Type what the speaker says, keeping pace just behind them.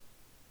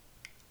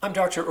I'm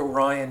Dr.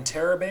 Orion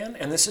Taraban,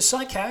 and this is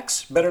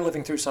PsycHacks, Better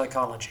Living Through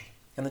Psychology.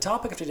 And the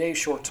topic of today's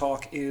short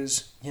talk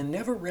is, you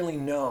never really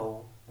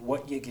know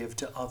what you give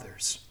to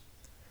others.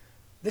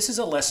 This is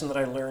a lesson that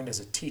I learned as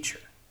a teacher.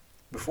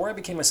 Before I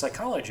became a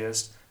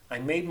psychologist, I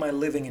made my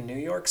living in New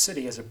York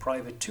City as a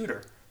private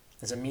tutor,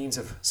 as a means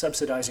of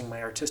subsidizing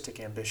my artistic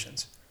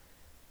ambitions.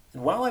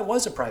 And while I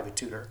was a private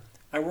tutor,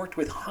 I worked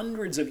with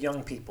hundreds of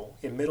young people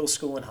in middle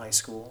school and high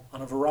school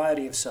on a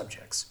variety of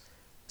subjects.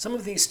 Some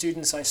of these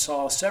students I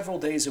saw several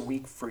days a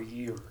week for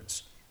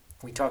years.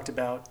 We talked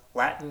about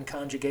Latin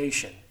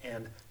conjugation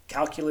and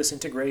calculus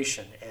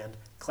integration and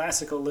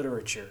classical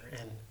literature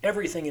and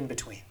everything in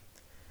between.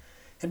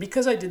 And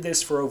because I did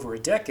this for over a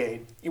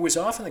decade, it was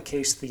often the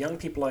case that the young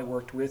people I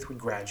worked with would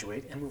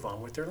graduate and move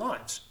on with their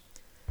lives.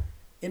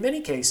 In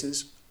many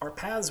cases, our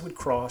paths would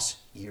cross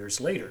years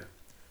later.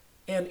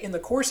 And in the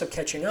course of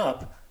catching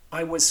up,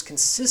 I was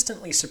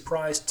consistently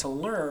surprised to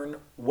learn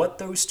what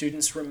those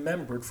students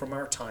remembered from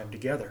our time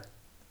together.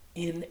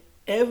 In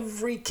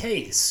every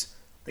case,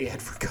 they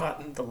had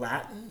forgotten the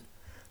Latin,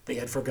 they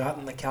had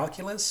forgotten the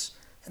calculus,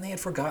 and they had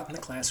forgotten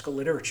the classical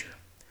literature.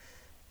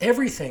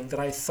 Everything that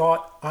I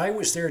thought I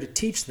was there to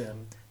teach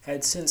them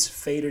had since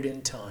faded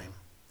in time.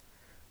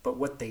 But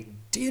what they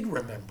did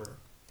remember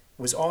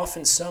was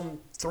often some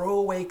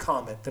throwaway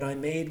comment that I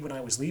made when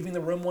I was leaving the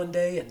room one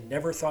day and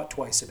never thought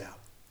twice about.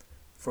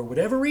 For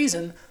whatever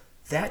reason,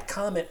 that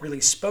comment really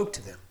spoke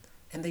to them,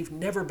 and they've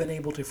never been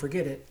able to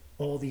forget it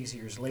all these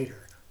years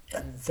later.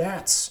 And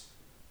that's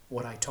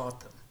what I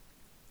taught them.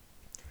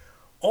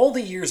 All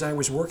the years I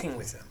was working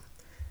with them,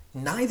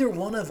 neither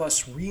one of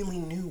us really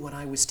knew what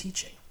I was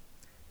teaching.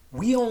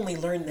 We only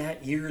learned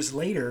that years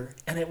later,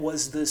 and it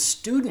was the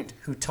student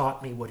who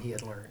taught me what he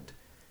had learned.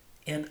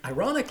 And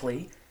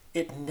ironically,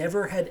 it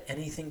never had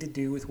anything to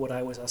do with what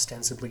I was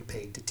ostensibly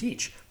paid to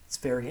teach. It's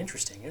very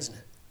interesting, isn't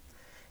it?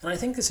 And I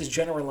think this is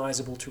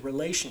generalizable to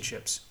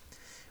relationships.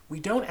 We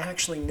don't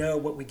actually know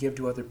what we give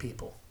to other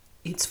people.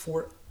 It's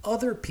for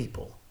other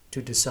people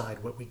to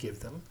decide what we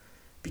give them,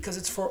 because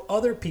it's for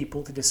other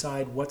people to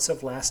decide what's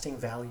of lasting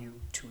value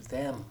to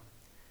them.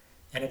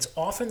 And it's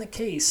often the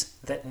case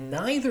that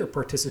neither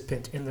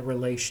participant in the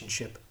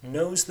relationship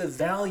knows the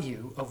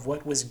value of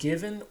what was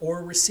given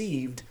or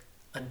received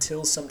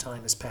until some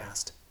time has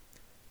passed.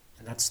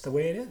 And that's the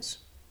way it is.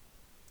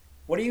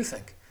 What do you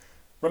think?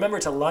 Remember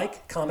to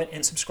like, comment,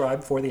 and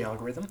subscribe for the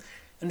algorithm.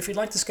 And if you'd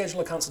like to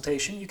schedule a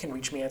consultation, you can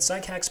reach me at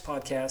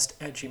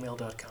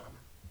psychhackspodcast@gmail.com.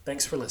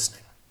 Thanks for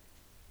listening.